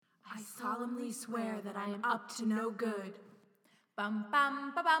solemnly swear that I am up to no good. Bum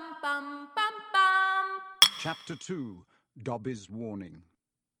bum ba bum bum bum bum. Chapter 2, Dobby's Warning.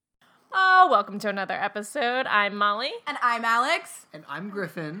 Oh, welcome to another episode. I'm Molly. And I'm Alex. And I'm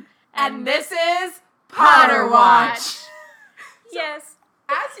Griffin. And this is Potter Watch. Yes.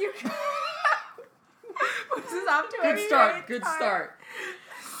 As you this is off to a Good start. great Good start. start.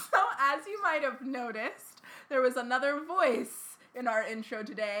 So as you might have noticed, there was another voice in our intro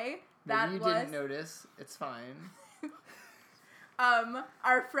today. Maybe you didn't notice. It's fine.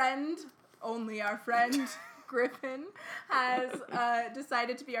 Our friend, Griffin, has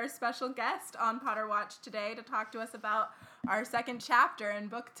decided to be our special guest on Potter Watch today to talk to us about our second chapter in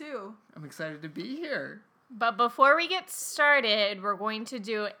book 2. I'm excited to be here. But before we get started, we're going to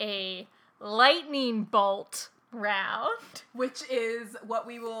do a lightning bolt round. Which is what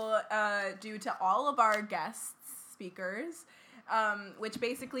we will do to all of our guest speakers, which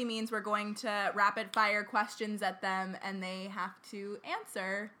basically means we're going to rapid fire questions at them and they have to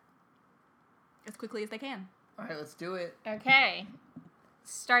answer as quickly as they can. All right, let's do it. Okay.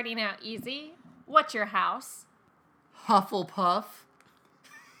 Starting out easy. What's your house? Hufflepuff.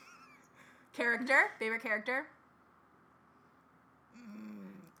 Character? Favorite character?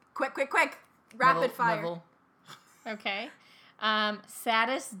 Quick. Rapid fire. Neville. Okay.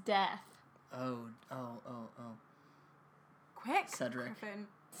 Saddest death. Oh. Quick. Cedric. Griffin.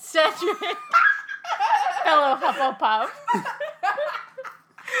 Cedric. Fellow Hufflepuff.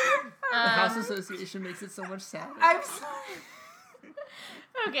 The House Association makes it so much sadder. I'm sorry.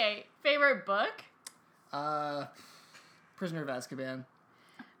 Okay. Favorite book? Prisoner of Azkaban.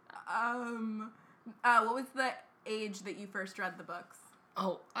 What was the age that you first read the books?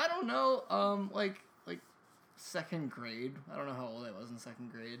 Oh, I don't know. Like second grade. I don't know how old I was in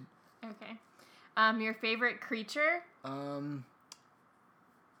second grade. Okay. Your favorite creature?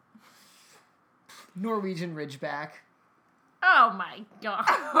 Norwegian Ridgeback. Oh my god.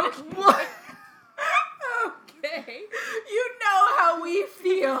 What? Okay. You know how we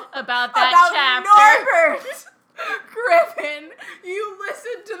feel About that chapter. Norbert Griffin. You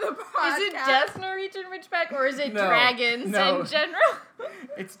listen to the podcast. Is it just Norwegian Ridgeback or is it No, dragons no. in general?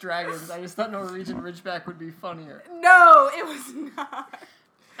 It's dragons. I just thought Norwegian Ridgeback would be funnier. No, it was not.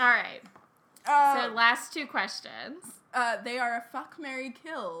 All right. So last two questions. They are a fuck, marry,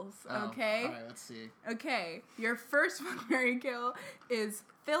 kills, okay? All right, let's see. Okay, your first fuck, marry, kill is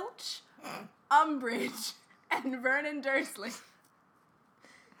Filch, Umbridge, and Vernon Dursley.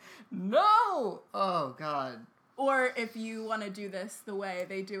 No! Oh, God. Or if you want to do this the way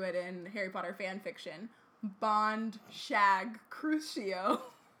they do it in Harry Potter fan fiction, Bond, Shag, Crucio.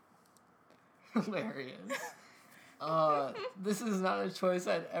 Hilarious. This is not a choice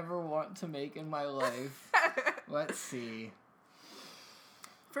I'd ever want to make in my life. Let's see.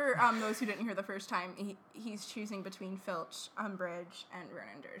 For those who didn't hear the first time, he's choosing between Filch, Umbridge, and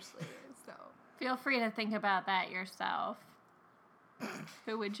Vernon Dursley. So Feel free to think about that yourself.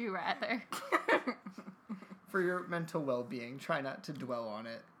 Who would you rather? For your mental well-being, try not to dwell on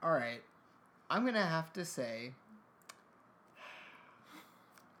it. All right. I'm going to have to say,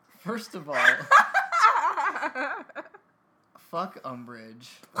 first of all, fuck Umbridge.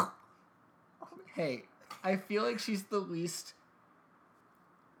 Hey, I feel like she's the least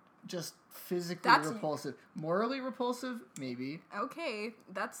just physically repulsive. Morally repulsive? Maybe. okay,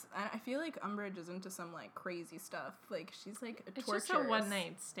 I feel like Umbridge is into some like crazy stuff. Like she's like It's torturous. just a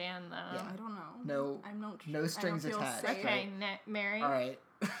one-night stand, though. Yeah. I don't know. No. I'm not. No strings I don't feel attached. safe. Okay, Mary. All right.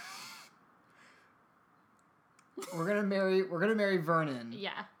 We're gonna marry Vernon.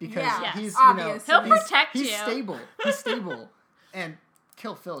 Yeah. Because Yeah, he's obviously. He'll protect he's you. stable. He's stable. And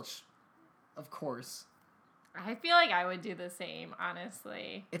kill Filch, of course. I feel like I would do the same,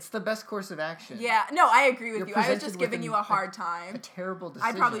 honestly. It's the best course of action. Yeah, no, I agree with You're you. I was presented just with giving you a hard time. A terrible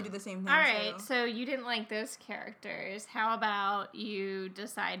decision. I'd probably do the same thing. All right, too. so you didn't like those characters. How about you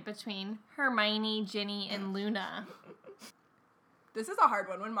decide between Hermione, Ginny, and Luna? This is a hard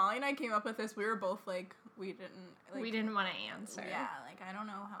one. When Molly and I came up with this, we were both like, we didn't want to answer. Yeah, like I don't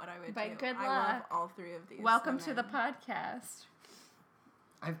know what I would But do. good I love luck. all three of these. Welcome to the women. podcast.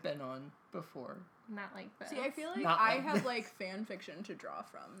 I've been on before. Not like this. See, I feel like Not I like have this. like fan fiction to draw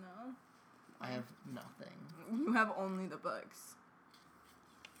from, though. I have nothing. You have only the books.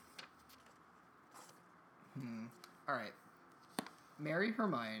 All right. Marry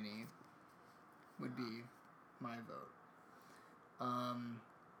Hermione would be my vote.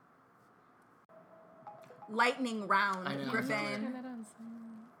 Lightning round, I know, Griffin. Turn it on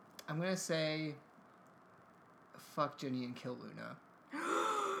silent. I'm gonna say fuck Ginny and kill Luna.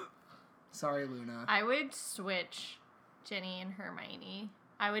 Sorry, Luna. I would switch Ginny and Hermione.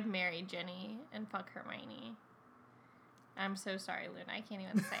 I would marry Ginny and fuck Hermione. I'm so sorry, Luna. I can't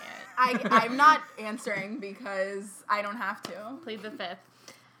even say it. I'm not answering because I don't have to. Plead the fifth.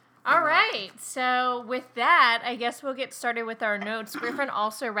 All right. So with that, I guess we'll get started with our notes. Griffin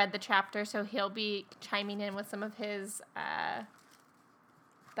also read the chapter, so he'll be chiming in with some of his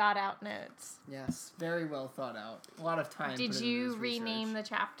thought out notes. Yes, very well thought out. A lot of time. Did put into you this rename research.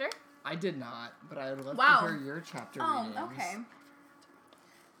 the chapter? I did not, but I would love Wow. to hear your chapter renames. Oh, okay.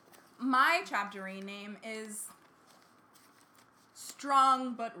 My chapter rename is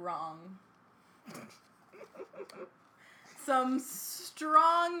Strong But Wrong. Some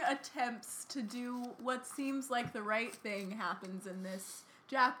strong attempts to do what seems like the right thing happens in this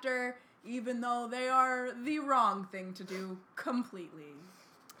chapter, even though they are the wrong thing to do completely.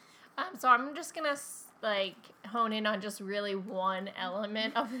 So I'm just gonna hone in on just really one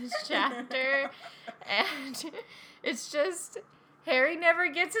element of this chapter, and it's just Harry never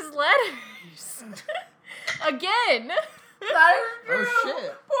gets his letters again. That is true. Oh,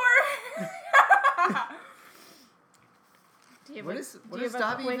 shit. Poor. Do you have What a- is- what do you does have a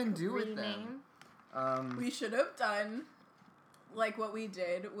Dobby quick even do with them? rename? We should have done like what we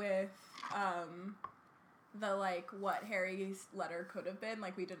did with the what Harry's letter could have been,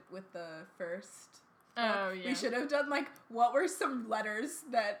 like we did with the first book. Oh, yeah. We should have done what were some letters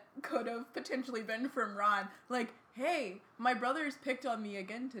that could have potentially been from Ron, like, hey, my brother's picked on me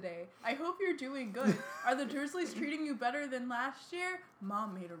again today. I hope you're doing good. Are the Dursleys treating you better than last year?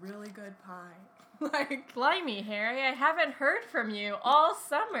 Mom made a really good pie. Like, Blimey, Harry, I haven't heard from you all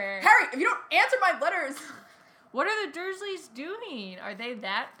summer. Harry, if you don't answer my letters. What are the Dursleys doing? Are they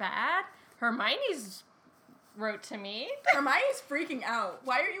that bad? Hermione's wrote to me. Hermione's freaking out.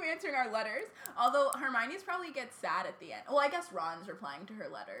 Why are you answering our letters? Although Hermione's probably gets sad at the end. Well, I guess Ron's replying to her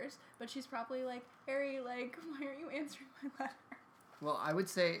letters, but she's probably like, Harry, why aren't you answering my letter? Well, I would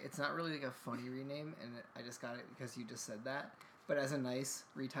say it's not really a funny rename, and I just got it because you just said that. But as a nice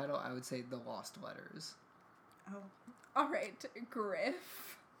retitle, I would say The Lost Letters. Oh. All right,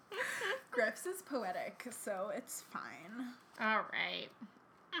 Griff. Griff's is poetic, so it's fine. All right.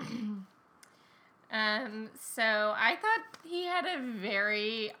 So I thought he had a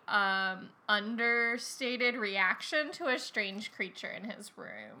very understated reaction to a strange creature in his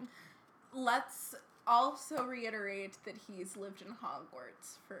room. Let's also reiterate that he's lived in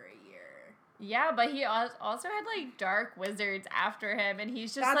Hogwarts for a year. Yeah, but he also had dark wizards after him, and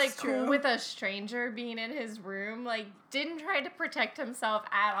he's just That's cool true. with a stranger being in his room. Didn't try to protect himself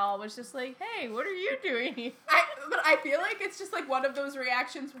at all. Was just like, hey, what are you doing here? But I feel like it's just one of those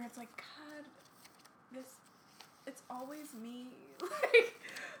reactions where it's like, God, it's always me.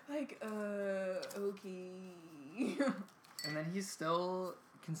 Okay. And then he's still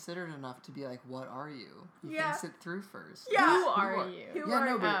considered enough to be like, what are you? He Yeah. thinks it through first. Yeah. Who are you? Who Yeah, are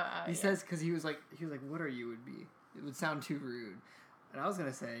no, you? but Oh, he yeah. says, because he was like, what are you would be. It would sound too rude. And I was going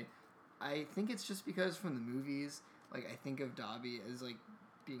to say, I think it's just because from the movies, I think of Dobby as,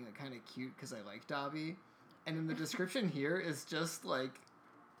 being, kind of cute because I like Dobby. And then the description here is just,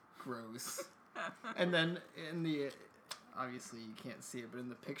 gross. And then in the, obviously you can't see it, but in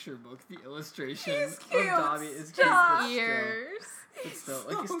the picture book, the illustration He's of cute. Dobby is Stop. cute. Ears. But still,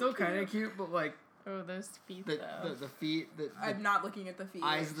 He's he's so still kind cute. of cute, but, Oh, those feet, the though. feet, the I'm not looking at the feet.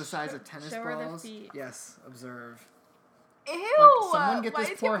 eyes the size of tennis Show her the balls. feet. Yes, observe. Ew! someone get why this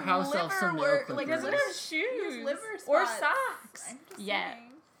does poor your house elf some liver nail work- clippers. He doesn't liver- have shoes. his liver or spots. socks. I'm just Yeah.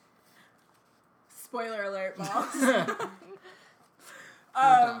 saying. Spoiler alert, Balls.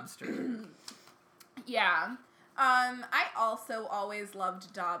 Dumpster. Yeah. I also always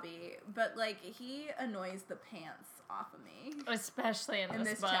loved Dobby, but he annoys the pants off of me. Especially in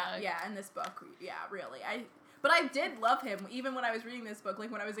this book. in this book, yeah, really. But I did love him even when I was reading this book.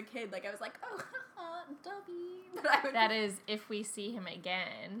 When I was a kid, I was like, oh, Dobby. But I would, That is if we see him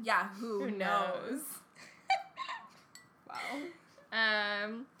again. yeah, who Who knows? knows? Wow.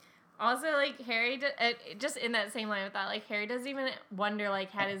 Also, Harry, just in that same line with that, Harry doesn't even wonder,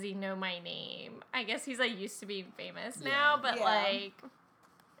 how does he know my name? I guess he's, used to being famous now, but, Yeah.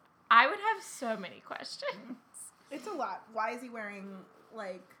 I would have so many questions. It's a lot. Why is he wearing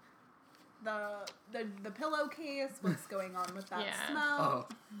the pillowcase? What's going on with that Yeah. smell?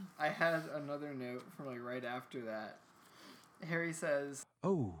 Oh, I had another note from right after that. Harry says,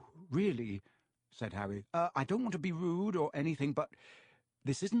 Oh, really? Said Harry. I don't want to be rude or anything, but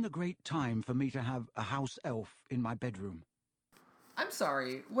this isn't a great time for me to have a house elf in my bedroom. I'm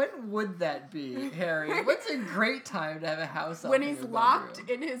sorry, when would that be, Harry? What's a great time to have a house elf When in he's your locked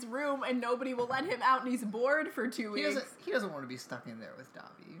bedroom? in his room and nobody will let him out and he's bored for 2 He weeks. doesn't want to be stuck in there with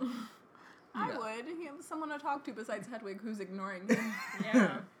Dobby. I Yeah. would. He has someone to talk to besides Hedwig, who's ignoring him.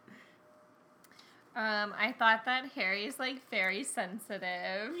 Yeah. I thought that Harry's like very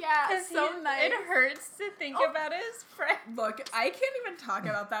sensitive. Yeah, 'Cause so nice. It hurts to think Oh. about his friend. Look, I can't even talk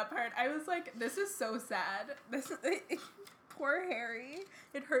about that part. I was like, this is so sad. This is poor Harry.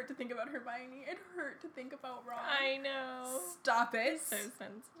 It hurt to think about Hermione. It hurt to think about Ron. I know. Stop it. So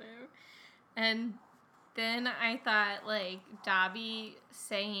sensitive. And then I thought like Dobby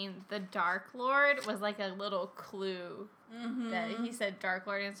saying the Dark Lord was like a little clue that he said Dark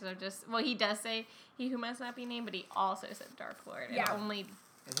Lord instead of just, well, he does say he who must not be named, but he also said Dark Lord. And Yeah. only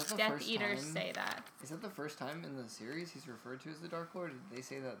Is that the Death first Eaters time? say that. Is that the first time in the series he's referred to as the Dark Lord? Or did they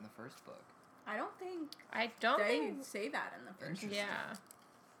say that in the first book? I don't think I don't they think. say that in the first. Interesting. Yeah.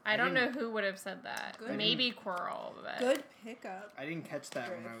 I don't know didn't- who would have said that. Good. Maybe Quirrell, but Good pickup. I didn't catch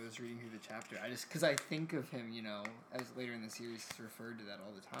that when Good. I was reading through the chapter. I just because I think of him, as later in the series he's referred to that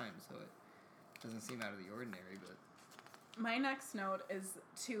all the time, so it doesn't seem out of the ordinary. But My next note is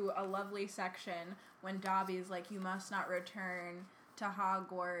to a lovely section when Dobby's like, you must not return to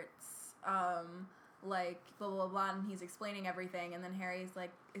Hogwarts, like, blah, blah, blah, and he's explaining everything, and then Harry's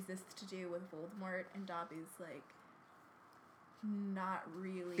like, is this to do with Voldemort? And Dobby's like, not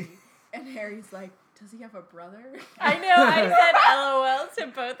really. And Harry's like, does he have a brother? I know I said LOL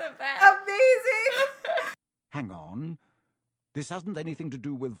to both of them. Amazing! Hang on. This hasn't anything to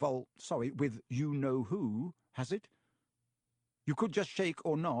do with with you-know-who, has it? You could just shake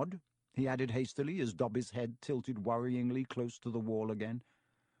or nod, he added hastily as Dobby's head tilted worryingly close to the wall again.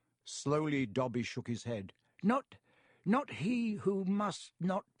 Slowly Dobby shook his head. Not he who must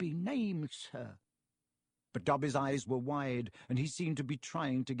not be named, sir. But Dobby's eyes were wide, and he seemed to be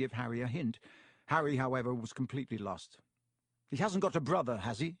trying to give Harry a hint. Harry, however, was completely lost. He hasn't got a brother,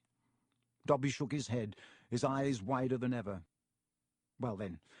 has he? Dobby shook his head, his eyes wider than ever. Well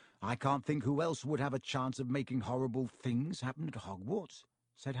then, I can't think who else would have a chance of making horrible things happen at Hogwarts,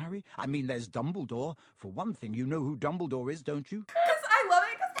 said Harry. I mean, there's Dumbledore. For one thing, you know who Dumbledore is, don't you? Because I love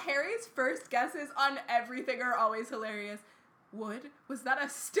it because Harry's first guesses on everything are always hilarious. Wood? Was that a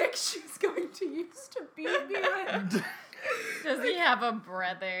stick she was going to use to beat me with? Does he have a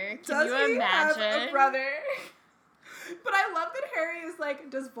brother? Can Does you he imagine? have a brother? But I love that Harry is like,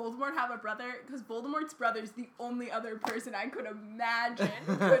 does Voldemort have a brother? Because Voldemort's brother's the only other person I could imagine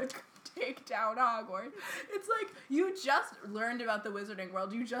could take down Hogwarts. It's like, you just learned about the Wizarding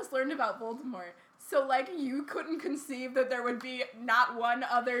World. You just learned about Voldemort. So, like, you couldn't conceive that there would be not one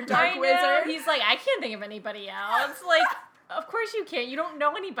other dark I know. wizard? He's like, I can't think of anybody else. Like, of course you can't. You don't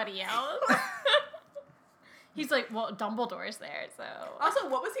know anybody else. He's like, well, Dumbledore's there, so. Also,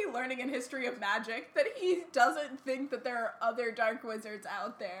 what was he learning in History of Magic that he doesn't think that there are other dark wizards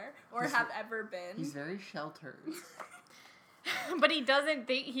out there or have ever been? he's very sheltered. But he doesn't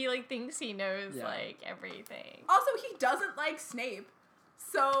think, he like thinks he knows Yeah. like everything. Also, he doesn't like Snape.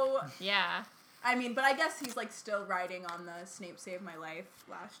 So, Yeah. I mean, but I guess he's like still riding on the Snape saved my life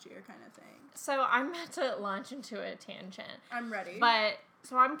last year kind of thing. So I'm about to launch into a tangent. I'm ready. But,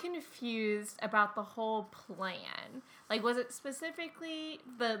 so I'm confused about the whole plan. Like, was it specifically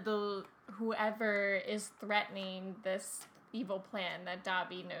the whoever is threatening this evil plan that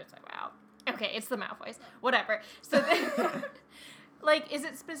Dobby knows about? Okay, it's the Malfoys. Whatever. So then, like, is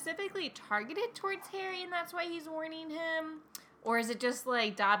it specifically targeted towards Harry and that's why he's warning him? Or is it just,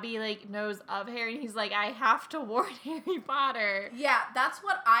 like, Dobby, like, knows of Harry and he's like, I have to warn Harry Potter? Yeah, that's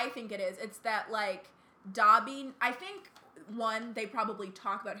what I think it is. It's that, like, Dobby, I think, one, they probably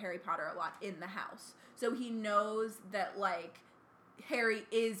talk about Harry Potter a lot in the house. So he knows that, like, Harry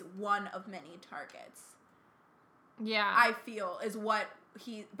is one of many targets. Yeah. I feel is what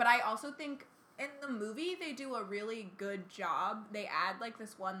but I also think in the movie they do a really good job. They add like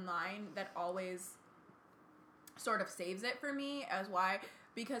this one line that always sort of saves it for me as why,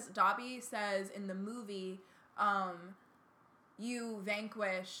 because Dobby says in the movie, you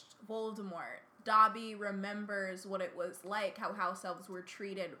vanquished Voldemort. Dobby remembers what it was like, how house elves were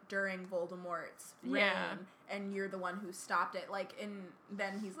treated during Voldemort's reign, Yeah. and you're the one who stopped it. Like, and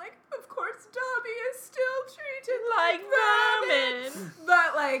then he's like, of course Dobby is still treated like vermin.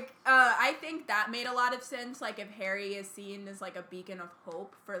 But, like, I think that made a lot of sense. Like, if Harry is seen as, like, a beacon of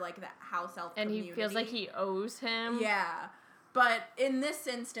hope for, like, the house elf and community. he feels like he owes him. Yeah. But in this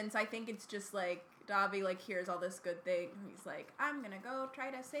instance, I think it's just, like, Dobby, like, hears all this good thing. He's like, I'm gonna go try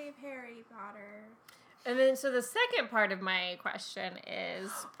to save Harry Potter. And then, so the second part of my question is...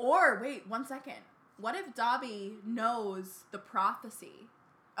 Or, wait, 1 second. What if Dobby knows the prophecy?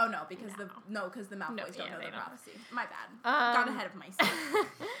 Oh, no, because the Malfoys don't know they the don't. prophecy. My bad. Got ahead of myself.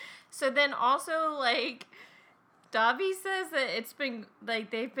 So then also, like, Dobby says that it's been,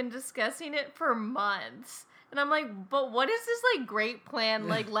 like, they've been discussing it for months. And I'm like, but what is this, like, great plan?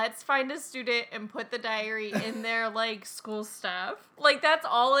 Like, let's find a student and put the diary in their, like, school stuff. Like, that's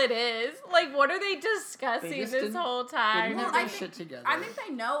all it is. Like, what are they discussing just this didn't- whole They time? didn't have I their think- shit together. I think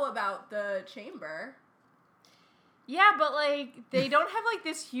they know about the chamber. Yeah, but, like, they don't have, like,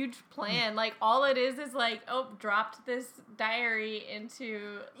 this huge plan. Like, all it is, like, oh, dropped this diary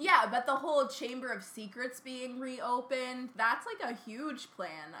into... Yeah, but the whole Chamber of Secrets being reopened, that's like a huge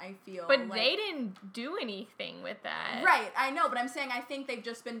plan, I feel. But like, they didn't do anything with that. Right, I know, but I'm saying I think they've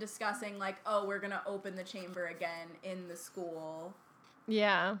just been discussing, like, oh, we're gonna open the chamber again in the school.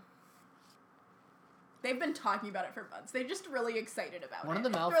 Yeah. They've been talking about it for months. They're just really excited about One it. of the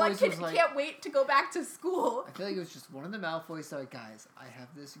They're Malfoys like, was like- can't wait to go back to school. I feel like it was just one of the Malfoys that, like, guys, I have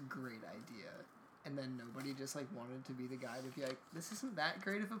this great idea. And then nobody just, like, wanted to be the guy to be like, this isn't that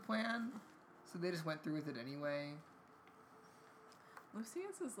great of a plan. So they just went through with it anyway.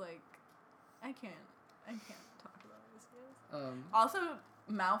 Lucius is like, I can't talk about Lucius. Also, Also,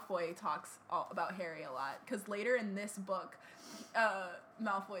 Malfoy talks about Harry a lot, because later in this book,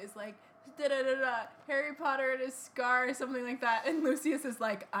 Malfoy is like, da-da-da-da, Harry Potter and his scar, or something like that, and Lucius is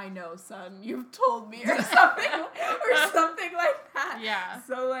like, I know, son, you've told me, or something like that. Yeah.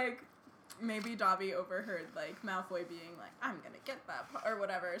 So, like, maybe Dobby overheard, like, Malfoy being like, I'm gonna get that, or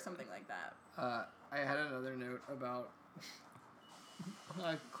whatever, or something like that. I had another note about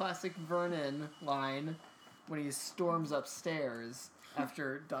a classic Vernon line when he storms upstairs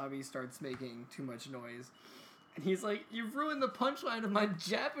after Dobby starts making too much noise. And he's like, you've ruined the punchline of my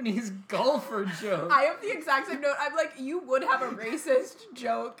Japanese golfer joke. I have the exact same note. I'm like, you would have a racist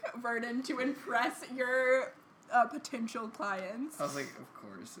joke, Vernon, to impress your potential clients. I was like, of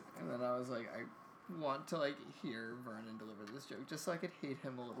course. And then I was like, I want to, like, hear Vernon deliver this joke just so I could hate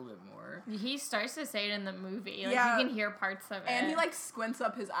him a little bit more. He starts to say it in the movie. Like, Yeah. you can hear parts of it. And he, like, squints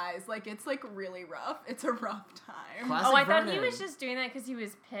up his eyes. Like, it's, like, really rough. It's a rough time. Classic Oh, I thought he Vernon. was just doing that because he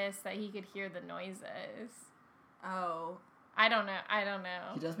was pissed that he could hear the noises. Oh. I don't know.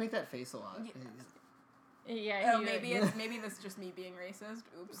 He does make that face a lot. Yeah. Yeah. Oh, he maybe would. maybe this is just me being racist.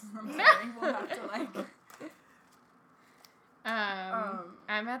 Oops. I'm sorry. We'll have to, like...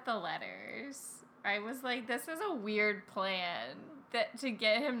 I'm at the letters. I was like, this is a weird plan that to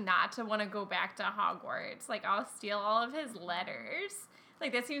get him not to want to go back to Hogwarts. Like, I'll steal all of his letters.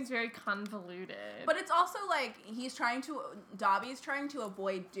 Like, that seems very convoluted. But it's also, like, Dobby's trying to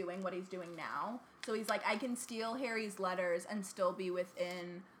avoid doing what he's doing now. So he's like, I can steal Harry's letters and still be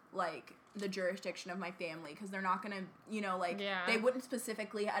within, like, the jurisdiction of my family. Because they're not going to, you know, like, Yeah. they wouldn't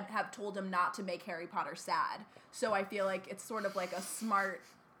specifically have told him not to make Harry Potter sad. So I feel like it's sort of like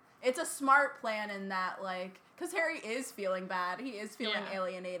it's a smart plan in that, like, because Harry is feeling bad. He is feeling Yeah.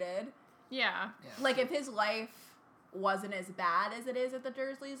 alienated. yeah. Yeah. Like, if his life wasn't as bad as it is at the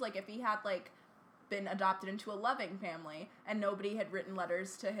Dursleys, like, if he had, like, been adopted into a loving family and nobody had written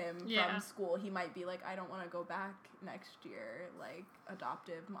letters to him Yeah. from school, he might be like, I don't want to go back next year, like,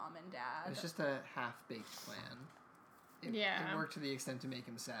 adoptive mom and dad. It's just a half-baked plan. It Yeah. worked to the extent to make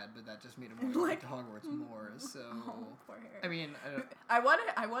him sad, but that just made him want to Like- to Hogwarts more, so... Oh, poor Harry. I mean, I want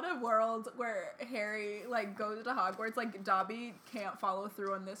a world where Harry, like, goes to Hogwarts. Like, Dobby can't follow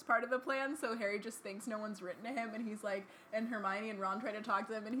through on this part of the plan, so Harry just thinks no one's written to him, and he's like, and Hermione and Ron try to talk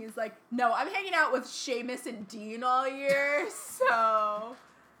to him, and he's like, no, I'm hanging out with Seamus and Dean all year, so...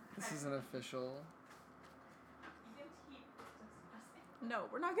 this isn't official. No,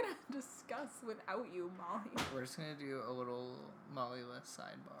 we're not gonna discuss without you, Molly. We're just gonna do a little Molly-less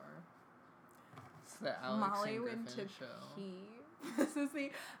sidebar. It's the Alex Molly and went Griffin to show. pee. This is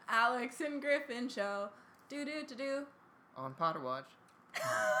the Alex and Griffin show. Do. On Potter Watch.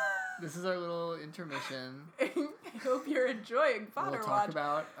 This is our little intermission. I hope you're enjoying Potter We'll talk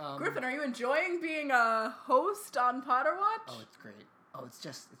Watch. about... Griffin, are you enjoying being a host on Potter Watch? Oh, it's great. Oh, it's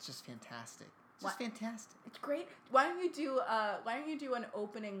just fantastic. It's What? just fantastic. It's great. Why don't you do an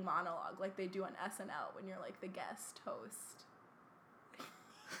opening monologue like they do on SNL when you're like the guest host?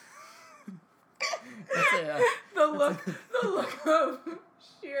 That's a, The look of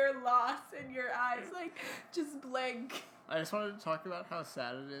sheer loss in your eyes, like just blank. I just wanted to talk about how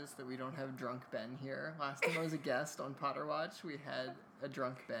sad it is that we don't have Drunk Ben here. Last time I was a guest on Potter Watch, we had a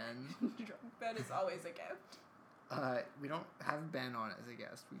Drunk Ben. Drunk Ben is always a gift. We don't have Ben on as a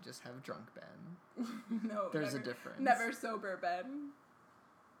guest. We just have Drunk Ben. No, There's never, a difference. Never sober Ben.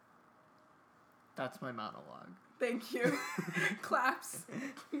 That's my monologue. Thank you. Claps.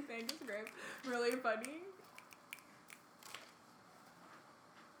 Thanks, Griff. Really funny.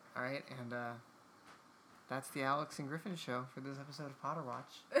 All right, and that's the Alex and Griffin show for this episode of Potter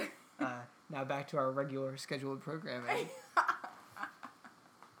Watch. Now back to our regular scheduled programming.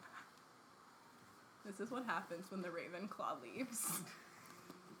 This is what happens when the Ravenclaw leaves.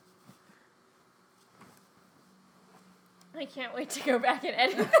 I can't wait to go back and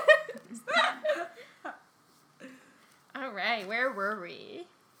edit this. All right, where were we?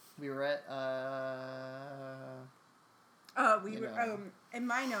 We were at, We You were, know. in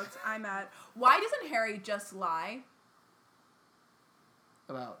my notes, I'm at, why doesn't Harry just lie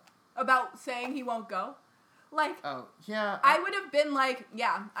about saying he won't go? Like, Oh, yeah. I would have been like,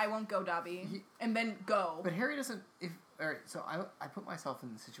 yeah, I won't go, Dobby, He- and then go. But Harry doesn't. Alright, so I put myself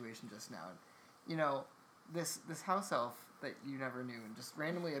in the situation just now. You know, this house elf that you never knew and just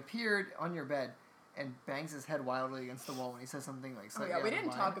randomly appeared on your bed and bangs his head wildly against the wall when he says something like Oh slightly yeah, we out of didn't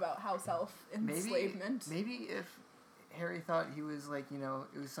line. talk about house elf enslavement. Maybe if Harry thought he was like, you know,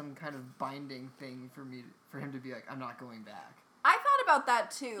 it was some kind of binding thing for him to be like, I'm not going back. I thought about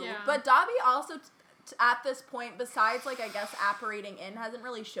that too, Yeah. but Dobby also, at this point, besides, like, I guess, apparating in, hasn't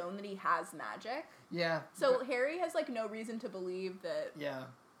really shown that he has magic. Yeah. So but- Harry has, like, no reason to believe that, yeah.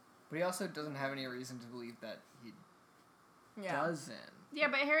 But he also doesn't have any reason to believe that he yeah. doesn't. Yeah,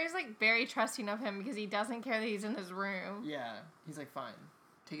 but Harry's like very trusting of him because he doesn't care that he's in his room. Yeah. He's like, fine.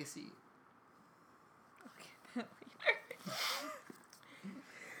 Take a seat.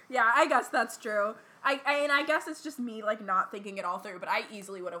 Yeah, I guess that's true. And I guess it's just me, like, not thinking it all through, but I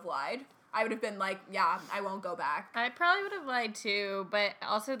easily would have lied. I would have been like, yeah, I won't go back. I probably would have lied too, but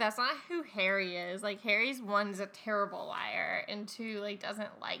also that's not who Harry is. Like, Harry's one's a terrible liar, and two, like,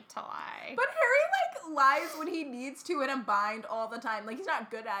 doesn't like to lie. But Harry, like, lies when he needs to in a bind all the time. Like, he's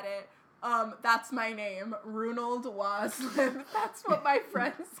not good at it. That's my name, Ronald Waslin. That's what my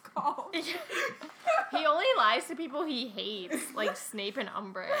friends call me. He only lies to people he hates, like Snape and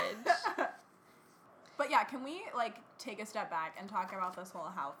Umbridge. But yeah, can we, like, take a step back and talk about this whole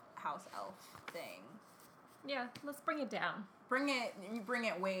house elf thing? Yeah, let's bring it down. Bring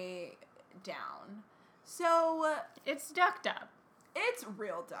it way down. So, It's ducked up. it's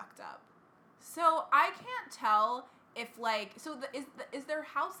real ducked up. So, I can't tell if, like, is there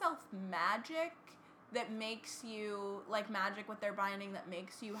house elf magic that makes you, like, magic with their binding that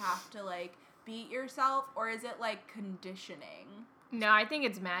makes you have to, like, beat yourself, or is it, like, conditioning? No, I think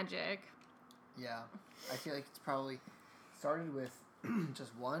it's magic. Yeah. I feel like it's probably started with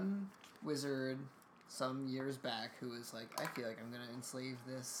just one wizard some years back who was like, I feel like I'm going to enslave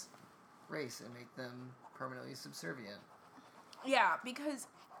this race and make them permanently subservient. Yeah, because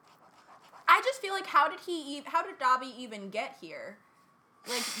I just feel like how did Dobby even get here?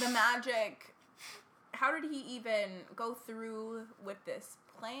 Like, the magic, how did he even go through with this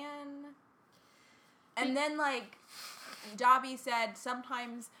plan? And then, like, Dobby said,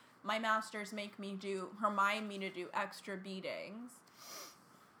 sometimes my masters remind me to do extra beatings.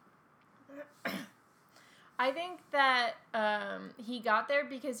 I think that he got there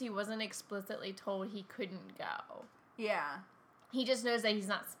because he wasn't explicitly told he couldn't go. Yeah. He just knows that he's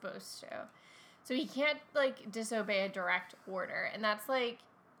not supposed to. So he can't, like, disobey a direct order. And that's, like,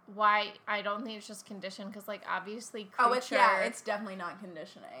 why I don't think it's just conditioned. Because, like, obviously Creature... it's definitely not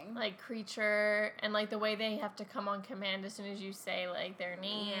conditioning. Like, Creature and, like, the way they have to come on command as soon as you say, like, their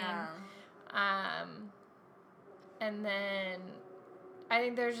name. Yeah. And then I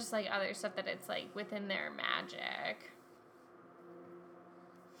think there's just, like, other stuff that it's, like, within their magic.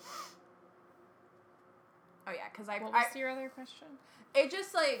 Oh, yeah, because What was your other question? it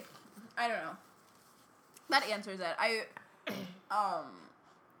just, like, I don't know. That answers it. I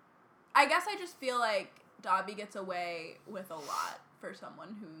guess I just feel like Dobby gets away with a lot for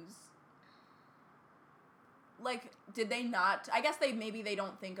someone who's, like, did they not, I guess maybe they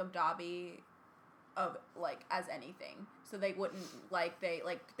don't think of Dobby as anything. So they wouldn't, they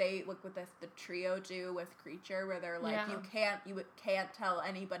look what the trio do with Creature, where they're like, Yeah. you can't tell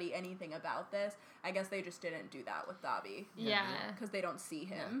anybody anything about this. I guess they just didn't do that with Dobby. Yeah. Because they don't see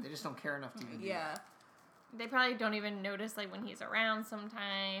Yeah, him. they just don't care enough to even do Yeah. that. They probably don't even notice, like, when he's around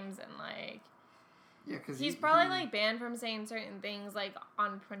sometimes, and, like... Yeah, because He's probably, like, banned from saying certain things, like,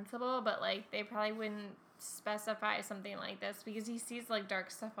 on principle, but, like, they probably wouldn't specify something like this because he sees, like,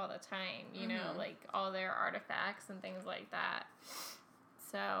 dark stuff all the time, you know, like, all their artifacts and things like that.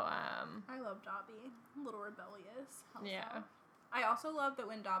 So, I love Dobby. A little rebellious. yeah. I also love that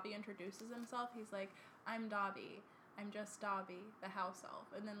when Dobby introduces himself, he's like, I'm Dobby. I'm just Dobby, the house elf.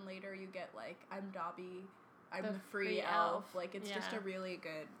 And then later you get, like, I'm Dobby, I'm the free elf. Like, it's just Yeah. a really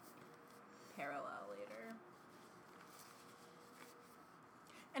good parallel later.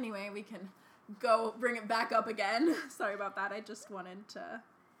 Anyway, we can bring it back up again. Sorry about that. I just wanted to...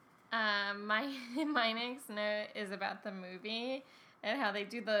 My next note is about the movie, and how they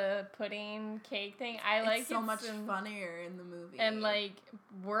do the pudding cake thing. I like It's so it much funnier in the movie. and like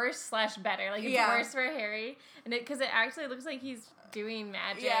worse/better. Like it's Yeah. worse for Harry, and because it actually looks like he's doing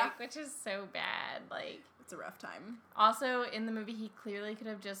magic, Yeah. which is so bad. Like it's a rough time. also in the movie, he clearly could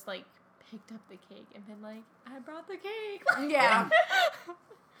have just like picked up the cake and been like, "I brought the cake." Yeah.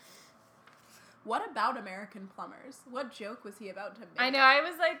 What about American Plumbers? What joke was he about to make? I know. I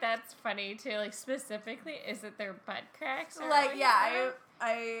was like, that's funny too. Like specifically, is it their butt cracks? Or Like, what yeah, he said?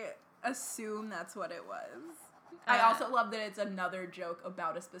 I assume that's what it was. I Uh, also love that it's another joke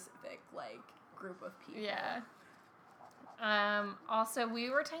about a specific, like, group of people. Yeah. Also, we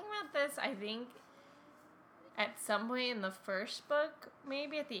were talking about this, I think, at some point in the first book,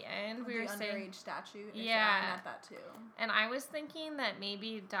 maybe at the end, we The were underage saying, statute. Yeah. I'm at that too. and I was thinking that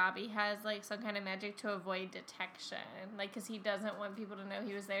maybe Dobby has, like, some kind of magic to avoid detection, like, because he doesn't want people to know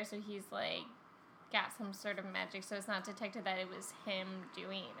he was there, so he's, like, got some sort of magic, so it's not detected that it was him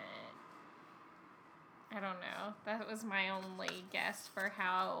doing it. I don't know. That was my only guess for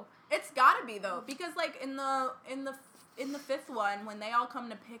how... It's gotta be though, because like in the fifth one, when they all come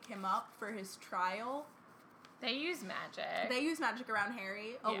to pick him up for his trial, They use magic. they use magic around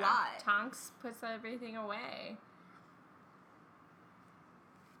Harry a Yeah. lot. Tonks puts everything away.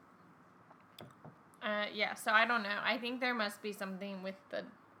 Yeah, so I don't know. I think there must be something with the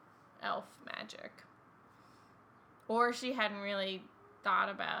elf magic. Or she hadn't really thought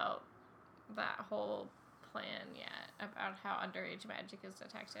about that whole plan yet, about how underage magic is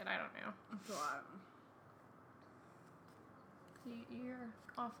detected. I don't know. It's a lot. You're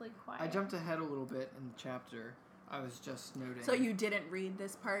awfully quiet. I jumped ahead a little bit in the chapter. I was just noting. So you didn't read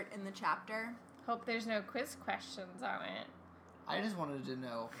this part in the chapter? Hope there's no quiz questions on it. I just wanted to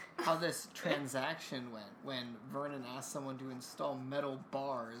know how this transaction went when Vernon asked someone to install metal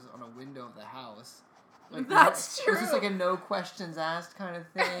bars on a window of the house. Like, That's Was this true. like a no questions asked kind of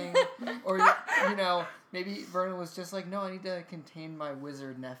thing? Or, you know, maybe Vernon was just like, no, I need to contain my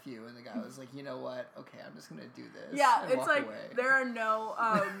wizard nephew. And the guy was like, you know what? Okay, I'm just going to do this. Yeah, and it's walk like away. there are no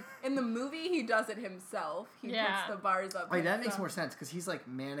in the movie he does it himself. He Yeah. puts the bars up. Like, that makes himself. more sense because he's like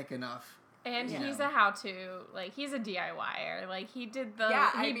manic enough. And You he's know. a how-to, like, he's a DIYer. Like, he did the,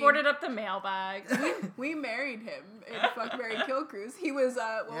 Yeah, I he mean- boarded up the mailbox. We married him in Fuck, Marry, Kill Cruise. He was,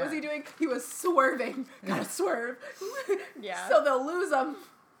 what was Yeah. he doing? He was swerving. Gotta swerve. Yeah. So they'll lose him.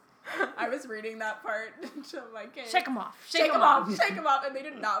 I was reading that part to my kids. Shake him off. Shake him off. Shake him off. And they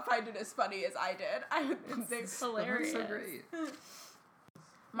did not find it as funny as I did. It's That hilarious. one's so great.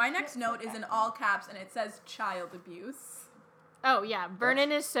 My next note is in all caps and it says child abuse. Oh, yeah.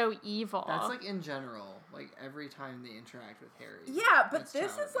 Vernon is so evil. That's like in general, like every time they interact with Harry. Yeah, but that's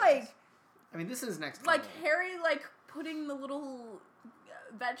this child is abuse. like I mean, this is next like level. Harry like putting the little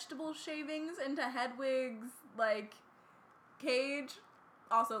vegetable shavings into Hedwig's like cage.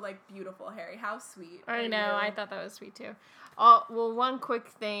 Also like beautiful Harry. How sweet. I are know. you? I thought that was sweet, too. Oh, well, one quick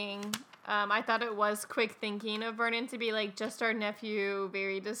thing. I thought it was quick thinking of Vernon to be like, just our nephew,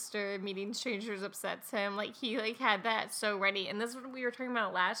 very disturbed, meeting strangers upsets him. Like, he, like, had that so ready. And this is what we were talking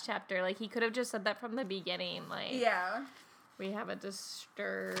about last chapter. Like, he could have just said that from the beginning. Like, Yeah. we have a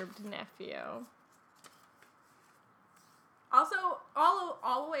disturbed nephew. Also,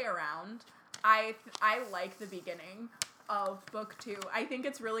 all the way around, I like the beginning of book 2. I think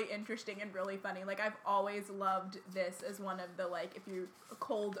it's really interesting and really funny. Like, I've always loved this as one of the, like, if you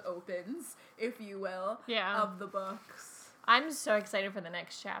cold opens, if you will, Yeah. of the books. I'm so excited for the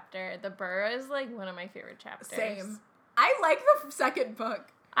next chapter. The Burr is, like, one of my favorite chapters. Same. I like the second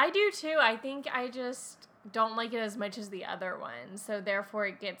book. I do, too. I think I just don't like it as much as the other one. So, therefore,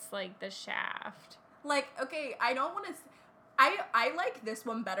 it gets, like, the shaft. Like, okay, I don't want to... I like this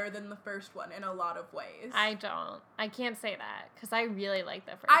one better than the first one in a lot of ways. I don't. I can't say that because I really like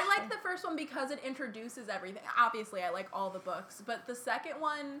the first I like one. the first one because it introduces everything. Obviously, I like all the books, but the second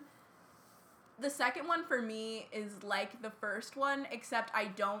one for me is like the first one, except I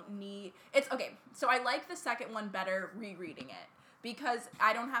don't need... It's, okay, so I like the second one better rereading it because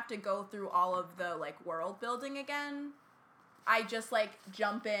I don't have to go through all of the, like, world building again. I just, like,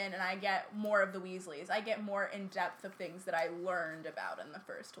 jump in and I get more of the Weasleys. I get more in-depth of things that I learned about in the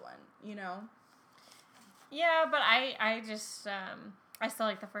first one, you know? Yeah, but I just, I still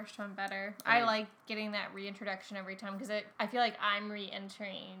like the first one better. I Right. like getting that reintroduction every time because I feel like I'm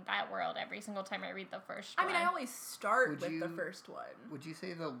re-entering that world every single time I read the first I one. mean, I always start Would with the you- first one. Would you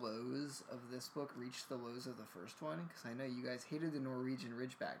say the lows of this book reached the lows of the first one? Because I know you guys hated the Norwegian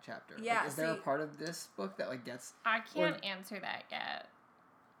Ridgeback chapter. Like, Yeah, is there a see- part of this book that like gets I can't answer that yet.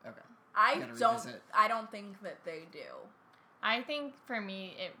 okay? I Gotta don't. revisit. I don't think that they do. I think for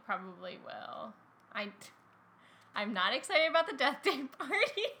me, it probably will. I'm not excited about the Death Day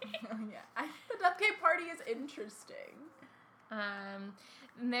party. Yeah, the Death Day party is interesting.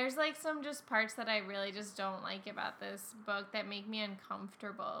 And there's like some just parts that I really just don't like about this book that make me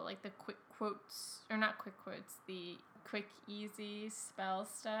uncomfortable, like the quick quotes, or not quick quotes, the quick easy spell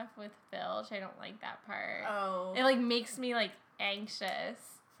stuff with Filch. I don't like that part. Oh. It like makes me like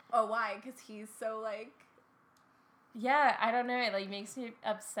anxious. Oh, why? Because he's so like... Yeah, I don't know. It like makes me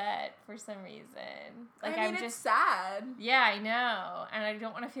upset for some reason. Like I mean, I'm it's just sad. Yeah, I know, and I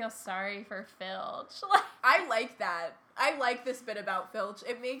don't want to feel sorry for Filch. I like that. I like this bit about Filch.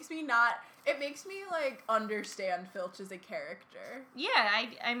 It makes me like understand Filch as a character. Yeah,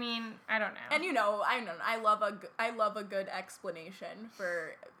 I mean, I don't know. And I love a good explanation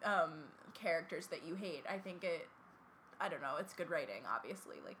for characters that you hate. I think it's good writing,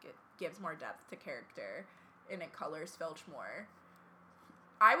 obviously. Like, it gives more depth to character, and it colors Filch more.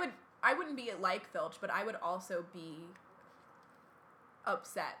 I wouldn't be like Filch, but I would also be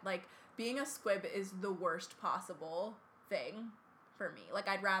upset. Like, being a squib is the worst possible thing for me. Like,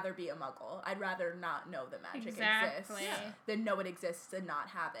 I'd rather be a muggle. I'd rather not know that magic exists than know it exists and not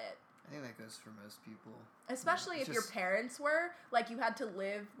have it. I think that goes for most people. Especially if your parents were, like, you had to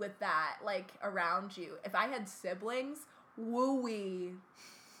live with that, like, around you. If I had siblings, woo-wee.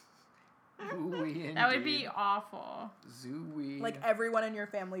 Woo-wee, that would be awful. Zoo-wee. Like, everyone in your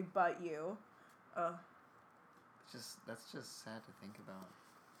family but you. Ugh. That's just sad to think about.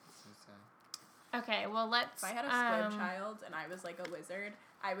 It's so sad. Okay, well, let's... If I had a squib child and I was, like, a wizard,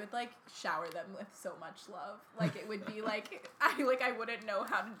 I would, like, shower them with so much love. Like, it would be, like, I wouldn't know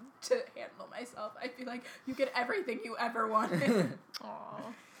how to handle myself. I'd be like, you get everything you ever wanted.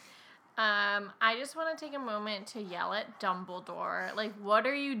 Aww. I just want to take a moment to yell at Dumbledore. Like, what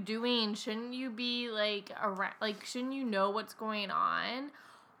are you doing? Shouldn't you be, like, around... Like, shouldn't you know what's going on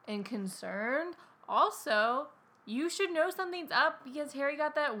and concerned? Also... You should know something's up because Harry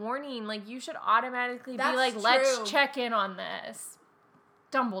got that warning. Like, you should automatically be like, let's check in on this.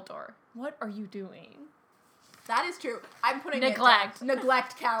 Dumbledore, what are you doing? That is true. I'm putting Neglect. It down.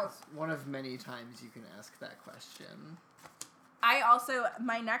 Neglect counts. One of many times you can ask that question.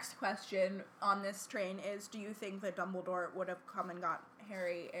 My next question on this train is, do you think that Dumbledore would have come and got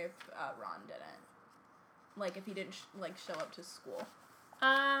Harry if Ron didn't? Like, if he didn't, show up to school?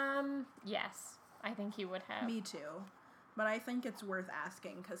 Yes. I think he would have. Me too. But I think it's worth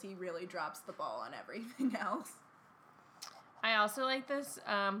asking because he really drops the ball on everything else. I also like this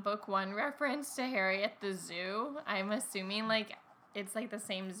book 1 reference to Harry at the zoo. I'm assuming, like, it's, like, the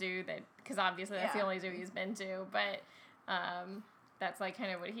same zoo that... Because obviously that's the only zoo he's been to. But that's, like,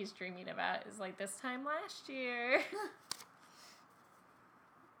 kind of what he's dreaming about is, like, this time last year.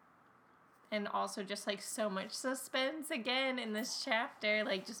 And also just, like, so much suspense again in this chapter.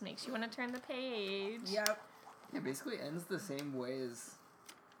 Like, just makes you want to turn the page. Yep. Yeah, basically ends the same way as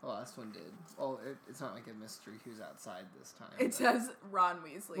the last one did. Well, it's not like a mystery who's outside this time. It says Ron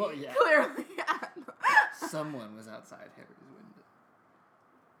Weasley. Well, yeah. Clearly. Someone was outside Harry's window.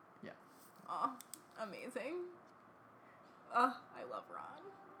 Yeah. Oh, amazing. Oh, I love Ron.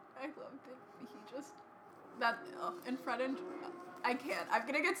 I love that he just... and Fred and... I can't. I'm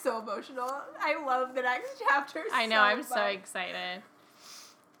gonna get so emotional. I love the next chapter. I know. I'm so excited.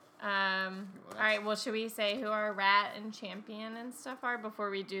 All right. Well, should we say who our rat and champion and stuff are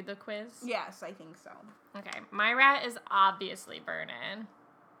before we do the quiz? Yes, I think so. Okay. My rat is obviously Vernon.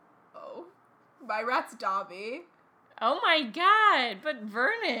 Oh, my rat's Dobby. Oh my god! But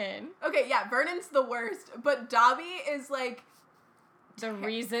Vernon. Okay, yeah, Vernon's the worst, but Dobby is like the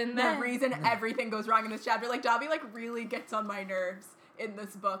reason everything goes wrong in this chapter. Like, Dobby, like, really gets on my nerves in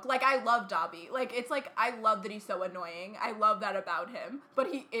this book. Like, I love Dobby. Like, it's like, I love that he's so annoying. I love that about him. But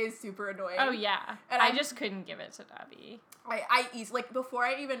he is super annoying. Oh, yeah. And I just couldn't give it to Dobby. Like, before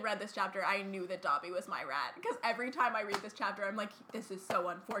I even read this chapter, I knew that Dobby was my rat. Because every time I read this chapter, I'm like, this is so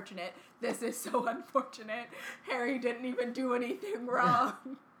unfortunate. This is so unfortunate. Harry didn't even do anything wrong.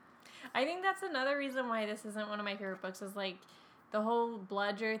 I think that's another reason why this isn't one of my favorite books is, like, the whole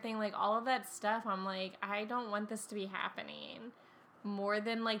bludger thing, like, all of that stuff, I'm like, I don't want this to be happening more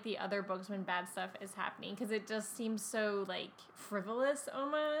than, like, the other books when bad stuff is happening, because it just seems so, like, frivolous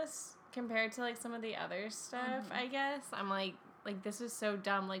almost compared to, like, some of the other stuff, I guess. I'm like, this is so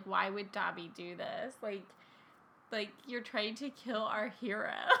dumb. Like, why would Dobby do this? Like, you're trying to kill our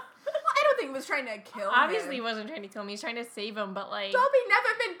hero. I don't think he was trying to kill him. Obviously he wasn't trying to kill him. He's trying to save him, but, like... Dobby never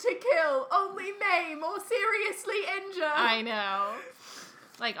meant to kill, only maim or seriously injure. I know.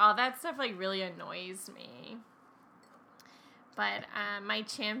 Like, all that stuff, like, really annoys me. But, my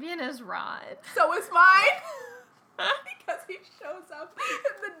champion is Ron. So is mine. Because he shows up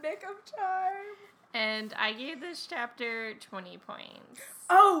in the nick of time. And I gave this chapter 20 points.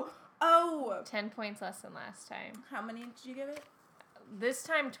 Oh! 10 points less than last time. How many did you give it? This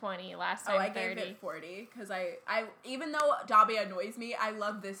time 20, last time I 30. gave it 40 because I even though Dobby annoys me, I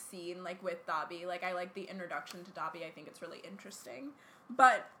love this scene like with Dobby. Like I like the introduction to Dobby. I think it's really interesting.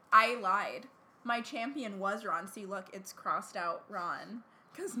 But I lied. My champion was Ron. See, look, it's crossed out Ron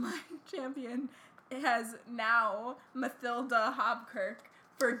because my champion has now Mathilda Hobkirk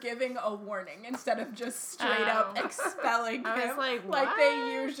for giving a warning instead of just straight up expelling I him was like, like they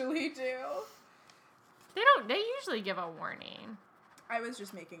what? usually do. They usually give a warning. I was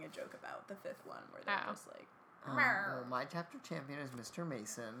just making a joke about the fifth one where they're just like, Well, my chapter champion is Mr.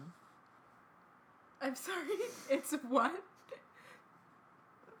 Mason. I'm sorry, it's what?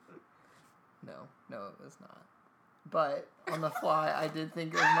 No, it was not. But on the fly, I did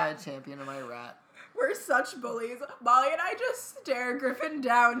think of my champion and my rat. We're such bullies. Molly and I just stare Griffin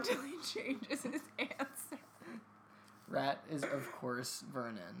down till he changes his answer. Rat is, of course,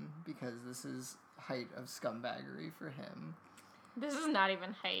 Vernon, because this is height of scumbaggery for him. This is not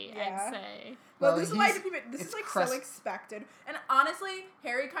even height, Yeah. I'd say. Well, Well, this is why this it's is like crust- so expected. And honestly,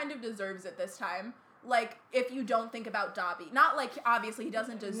 Harry kind of deserves it this time. Like, if you don't think about Dobby. Not like, obviously, he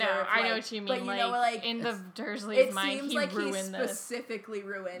doesn't deserve No, I know like, what you mean. But you like, know, like, in the Dursley's it mind, seems he like he ruined this. specifically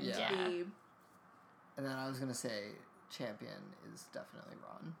ruined Yeah. the... And then I was going to say champion is definitely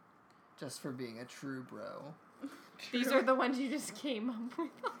Ron. Just for being a true bro. These are the ones you just came up with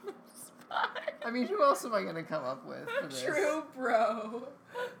on the spot. I mean, who else am I going to come up with for this? True bro.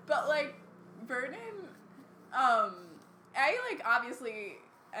 But like Vernon, I like obviously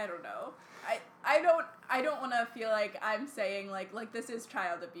I don't know. I don't want to feel like I'm saying like this is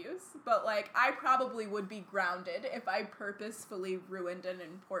child abuse, but like I probably would be grounded if I purposefully ruined an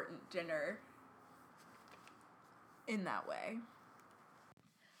important dinner in that way.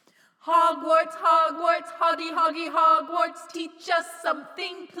 Hogwarts, Hogwarts, Hoggy, Hoggy, Hogwarts, teach us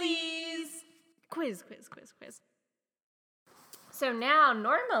something, please. Quiz. So now,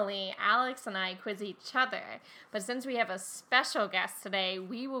 normally, Alex and I quiz each other, but since we have a special guest today,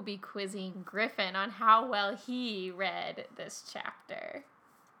 we will be quizzing Griffin on how well he read this chapter.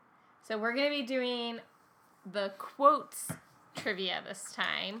 So we're going to be doing the quotes trivia this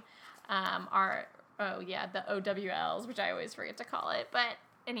time. The OWLs, which I always forget to call it, but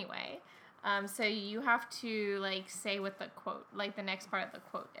anyway. So you have to, like, say what the quote, like, the next part of the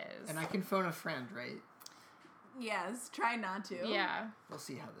quote is. And I can phone a friend, right? Yes, try not to. Yeah. We'll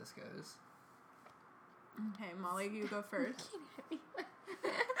see how this goes. Okay, Molly, you go first.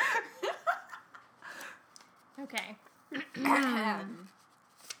 Okay.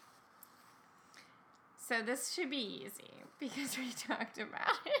 So this should be easy because we talked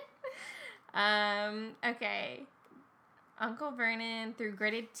about it. Okay. Uncle Vernon, through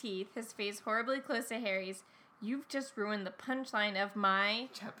gritted teeth, his face horribly close to Harry's. You've just ruined the punchline of my...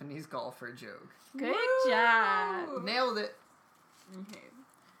 Japanese golfer joke. Good Woo! job. Nailed it. Okay,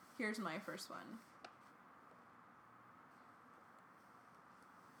 here's my first one.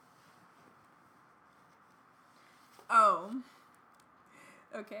 Oh.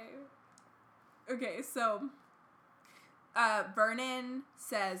 Okay, so Vernon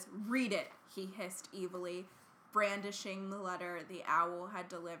says, "Read it," he hissed evilly, brandishing the letter the owl had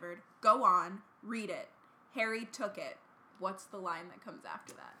delivered. "Go on, read it." Harry took it. What's the line that comes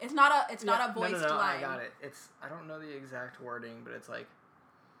after that? It's not a voiced line. I got it. I don't know the exact wording, but it's like,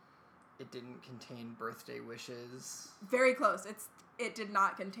 it didn't contain birthday wishes. Very close. It did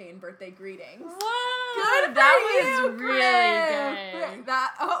not contain birthday greetings. Whoa! Good That for was you, really Griff.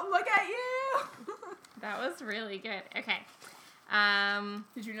 good. Look at you. That was really good. Okay.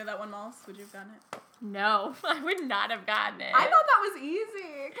 Did you know that one, Moss? Would you have gotten it? No, I would not have gotten it. I thought that was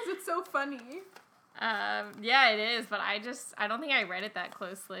easy because it's so funny. Yeah, it is, but I don't think I read it that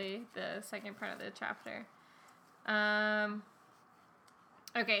closely, the second part of the chapter.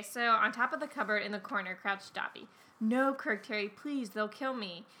 Okay, so on top of the cupboard in the corner crouched Dobby. "No," croaked Harry, "please, they'll kill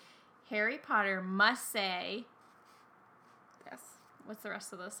me." Harry Potter must say... Yes. What's the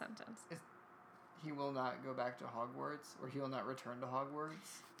rest of the sentence? He will not go back to Hogwarts, or he will not return to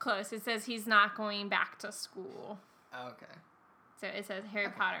Hogwarts. Close. It says he's not going back to school. Oh, okay. So it says Harry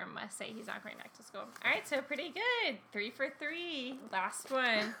Potter must say he's not going back to school. All right, so pretty good. 3 for 3. Last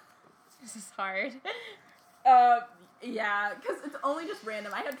one. This is hard. Yeah, because it's only just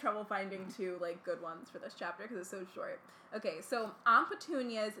random. I had trouble finding two, like, good ones for this chapter because it's so short. Okay, so Aunt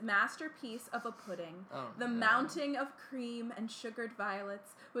Petunia's masterpiece of a pudding, the mounting of cream and sugared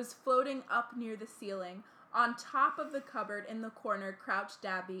violets, was floating up near the ceiling. On top of the cupboard in the corner crouched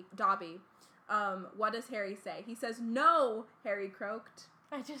Dobby. What does Harry say? He says, "No," Harry croaked.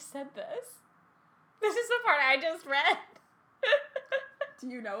 I just said this. This is the part I just read. Do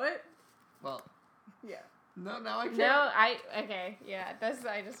you know it? Well, Yeah. no, now I can't. No, okay, yeah,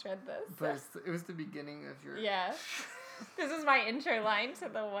 I just read this. But it was the beginning of your... Yeah. This is my intro line to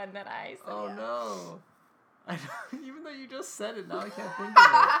the one that I said. Oh, Yeah. no. I don't, even though you just said it, now I can't think of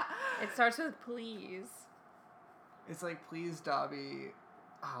it. It starts with please. It's like, please, Dobby.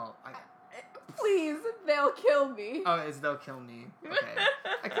 Oh, Please, they'll kill me. oh, it's they'll kill me. Okay.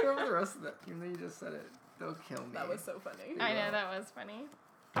 I can't remember the rest of that, even though you just said it. They'll kill me. That was so funny. I know, that was funny.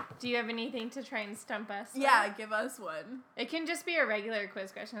 Do you have anything to try and stump us with? Yeah, give us one. It can just be a regular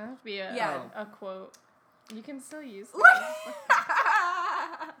quiz question. It doesn't have to be a quote. You can still use it.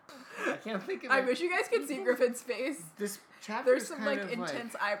 I can't think of it. I wish you guys could see Griffin's face. This chapter There's is some kind like of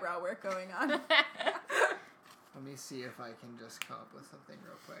intense eyebrow work going on. Let me see if I can just come up with something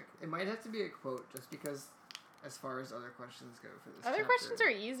real quick. It might have to be a quote, just because, as far as other questions go for this Other chapter. questions are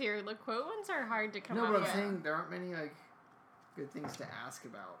easier. The quote ones are hard to come No, up but I'm with. saying there aren't many like good things to ask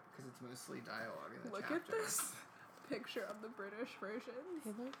about because it's mostly dialogue in the Look chapter. at this picture of the British versions.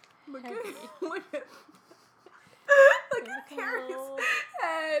 They look Look heavy. at look at look They at look a Harry's little-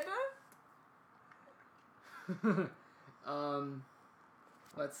 head.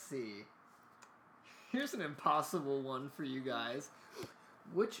 Let's see. Here's an impossible one for you guys.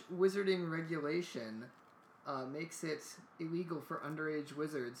 Which wizarding regulation makes it illegal for underage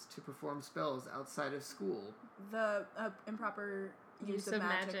wizards to perform spells outside of school? The improper use of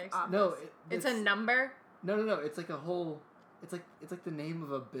magic. Office. No, It's a number. No. It's like a whole. It's like the name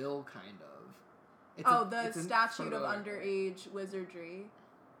of a bill, kind of. It's the in statute of front underage wizardry,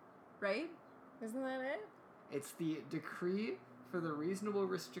 right? Isn't that it? It's the decree for the reasonable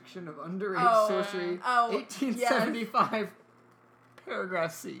restriction of underage Oh, sorcery, oh, 1875,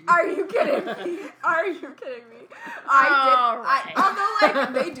 paragraph C. Are you kidding me? Are you kidding me? Alright.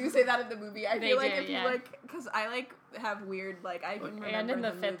 Although they do say that in the movie. I They feel like do, if you yeah. because I have weird I can remember And in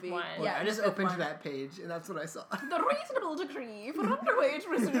the fifth movie. one. Well, Yeah, I in just the fifth opened one. that page, and that's what I saw. The reasonable decree for underage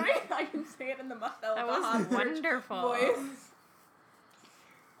wizardry. I can say it in the That was wonderful. voice.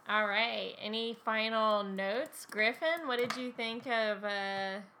 All right. Any final notes, Griffin? What did you think of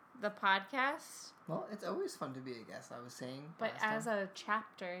the podcast? Well, it's always fun to be a guest, I was saying. But last as time. a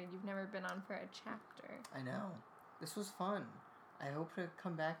chapter, you've never been on for a chapter. I know. This was fun. I hope to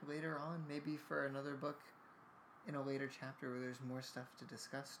come back later on, maybe for another book in a later chapter where there's more stuff to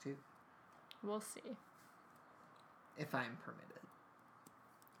discuss, too. We'll see. If I'm permitted.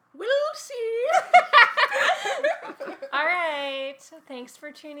 We'll see. All right. Thanks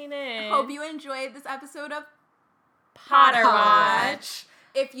for tuning in. Hope you enjoyed this episode of Potter Watch. Watch.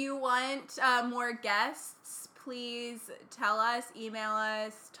 If you want more guests, please tell us, email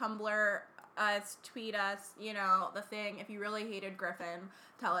us, Tumblr us, tweet us, the thing. If you really hated Griffin,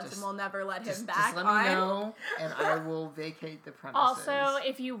 tell us and we'll never let him back Just let on. me know, and I will vacate the premises. Also,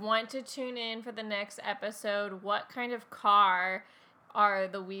 if you want to tune in for the next episode, what kind of car are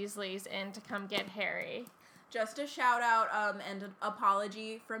the Weasleys in to come get Harry? Just a shout out and an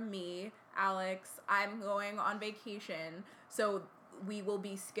apology from me, Alex. I'm going on vacation, so we will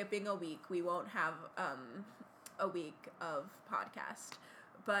be skipping a week. We won't have a week of podcast,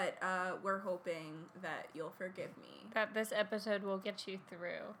 but we're hoping that you'll forgive me. That this episode will get you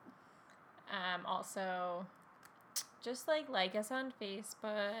through. Also, just like us on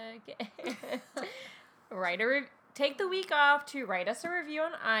Facebook. Take the week off to write us a review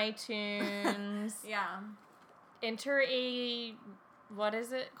on iTunes. Yeah. Enter what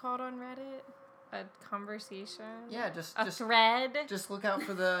is it called on Reddit? A conversation? Yeah, just thread? Just look out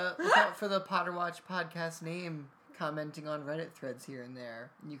for the Potter Watch podcast name commenting on Reddit threads here and there.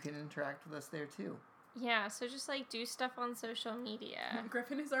 And you can interact with us there too. Yeah, so just do stuff on social media.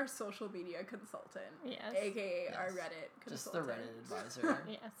 Griffin is our social media consultant. Yes. AKA our Yes. Reddit Just the consultant. Reddit advisor.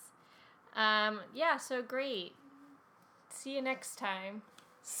 Yes. Yeah, so great. See you next time.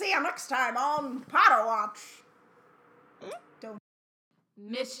 See you next time on Potter Watch. Don't.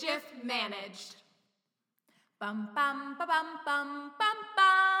 Mischief managed. Bum bum ba bum bum bum.